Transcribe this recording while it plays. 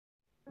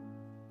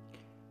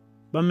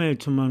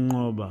Bamethu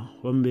uManqoba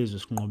wambiza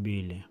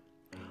uSinqobile,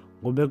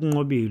 ngoba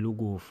kunqobile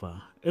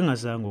ukufa,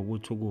 engazange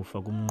ukuthi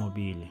ukufa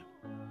kumnqobile.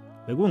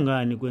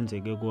 Bekungani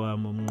kwenzeke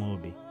kwami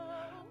umnqobi,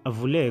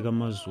 avuleka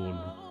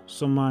amazulu,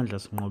 Somandla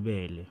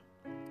Sinqobele.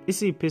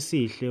 Isipho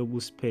esihle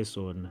obusiphe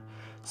sona,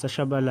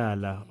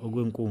 sashabalala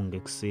okwenkungu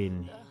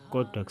ekuseni,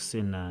 kodwa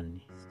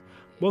kusenani.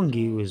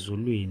 Bongiwe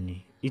ezulwini,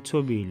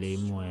 ithobile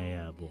imoya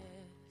yabo,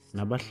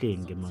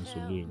 nabahlengi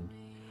emazulwini.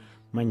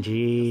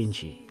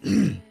 Manjenje.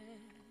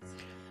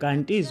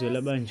 Kanti izwe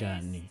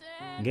labanjani,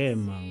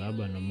 ngema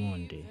ngaba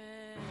nomonde,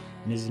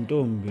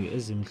 nezintombi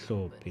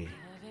ezimhlophe,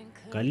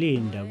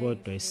 ngalinda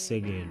kodwa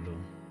isisekelo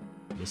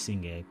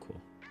besingekho.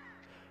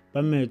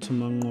 Bamethu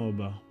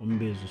uManqoba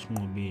wambiza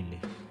uSinqobile,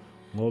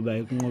 ngoba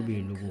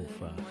ekunqobile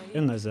ukufa,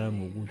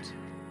 engazange ukuthi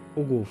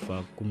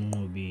ukufa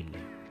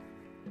kumnqobile.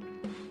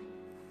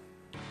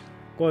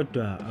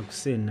 Kodwa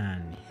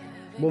akusenani,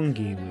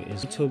 bongiwe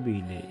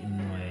ezithobile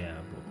imoya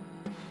yabo.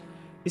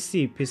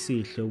 Isipho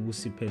esihle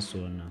obusiphe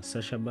sona,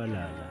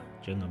 sashabalala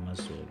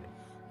njengamazolo.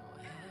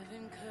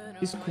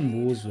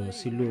 Isikhumbuzo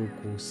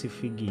silokhu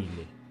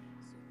sifikile,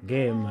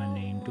 ngema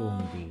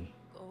neyintombi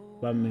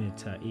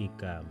bametha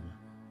igama,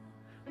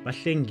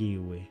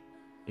 bahlengiwe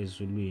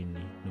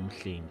ezulwini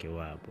nomhlengi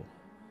wabo.